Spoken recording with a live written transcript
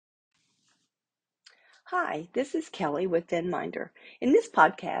Hi, this is Kelly with VinMinder. In this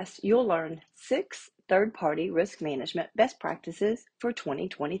podcast, you'll learn 6 third-party risk management best practices for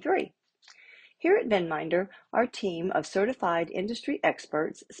 2023. Here at VinMinder, our team of certified industry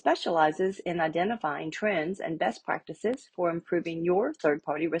experts specializes in identifying trends and best practices for improving your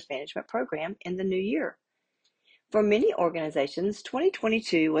third-party risk management program in the new year. For many organizations,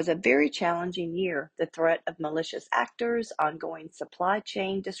 2022 was a very challenging year. The threat of malicious actors, ongoing supply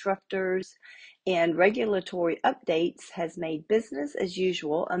chain disruptors, and regulatory updates has made business as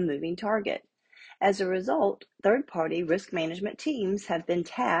usual a moving target. As a result, third-party risk management teams have been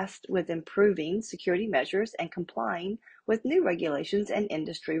tasked with improving security measures and complying with new regulations and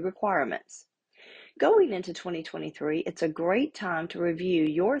industry requirements. Going into 2023, it's a great time to review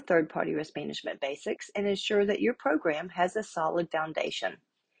your third-party risk management basics and ensure that your program has a solid foundation.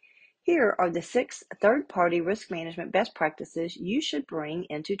 Here are the 6 third-party risk management best practices you should bring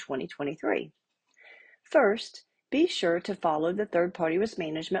into 2023. First, be sure to follow the third-party risk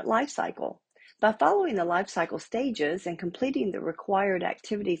management lifecycle. By following the lifecycle stages and completing the required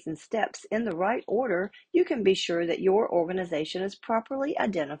activities and steps in the right order, you can be sure that your organization is properly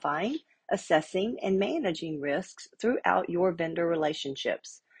identifying, assessing, and managing risks throughout your vendor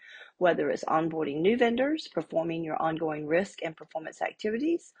relationships. Whether it's onboarding new vendors, performing your ongoing risk and performance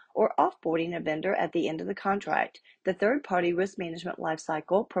activities, or offboarding a vendor at the end of the contract, the third-party risk management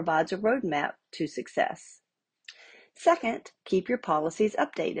lifecycle provides a roadmap to success. Second, keep your policies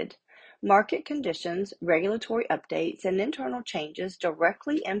updated. Market conditions, regulatory updates, and internal changes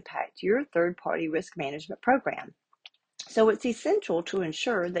directly impact your third-party risk management program. So it's essential to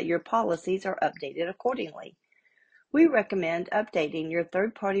ensure that your policies are updated accordingly. We recommend updating your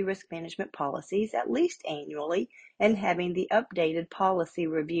third-party risk management policies at least annually and having the updated policy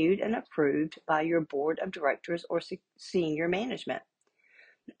reviewed and approved by your board of directors or senior management.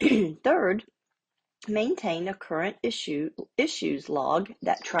 Third, maintain a current issues log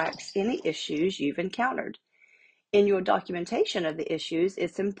that tracks any issues you've encountered. In your documentation of the issues,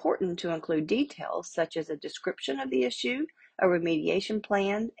 it's important to include details such as a description of the issue, a remediation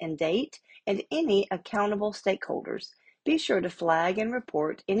plan and date, and any accountable stakeholders. Be sure to flag and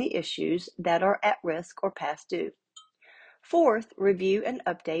report any issues that are at risk or past due. Fourth, review and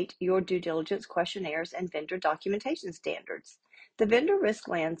update your due diligence questionnaires and vendor documentation standards. The vendor risk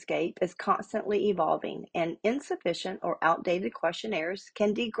landscape is constantly evolving, and insufficient or outdated questionnaires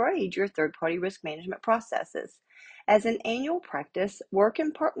can degrade your third-party risk management processes. As an annual practice, work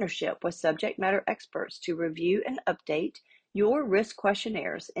in partnership with subject matter experts to review and update your risk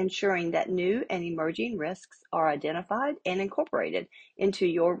questionnaires, ensuring that new and emerging risks are identified and incorporated into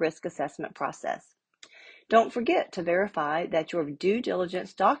your risk assessment process. Don't forget to verify that your due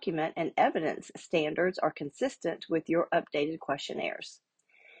diligence document and evidence standards are consistent with your updated questionnaires.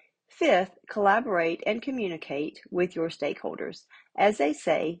 Fifth, collaborate and communicate with your stakeholders. As they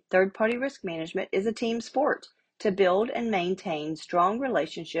say, third-party risk management is a team sport. To build and maintain strong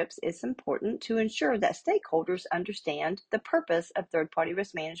relationships, it's important to ensure that stakeholders understand the purpose of third-party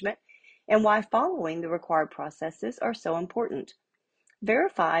risk management and why following the required processes are so important.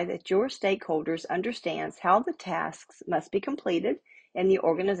 Verify that your stakeholders understands how the tasks must be completed and the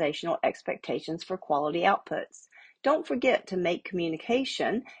organizational expectations for quality outputs. Don't forget to make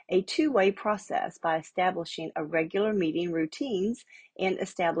communication a two-way process by establishing a regular meeting routines and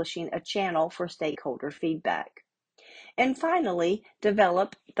establishing a channel for stakeholder feedback. And finally,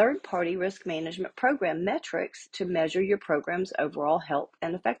 develop third-party risk management program metrics to measure your program's overall health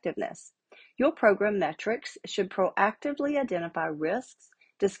and effectiveness. Your program metrics should proactively identify risks,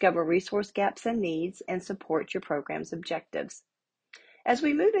 discover resource gaps and needs, and support your program's objectives. As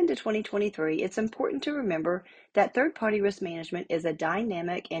we move into 2023, it's important to remember that third-party risk management is a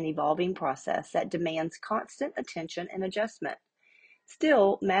dynamic and evolving process that demands constant attention and adjustment.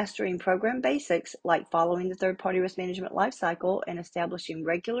 Still, mastering program basics like following the third-party risk management lifecycle and establishing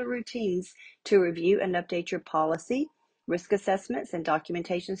regular routines to review and update your policy, risk assessments, and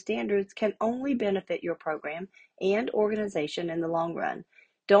documentation standards can only benefit your program and organization in the long run.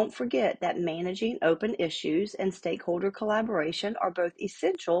 Don't forget that managing open issues and stakeholder collaboration are both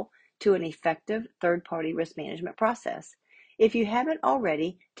essential to an effective third-party risk management process. If you haven't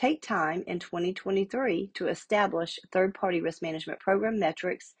already, take time in 2023 to establish third-party risk management program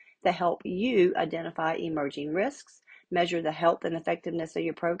metrics that help you identify emerging risks, measure the health and effectiveness of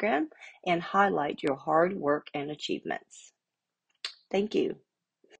your program, and highlight your hard work and achievements. Thank you.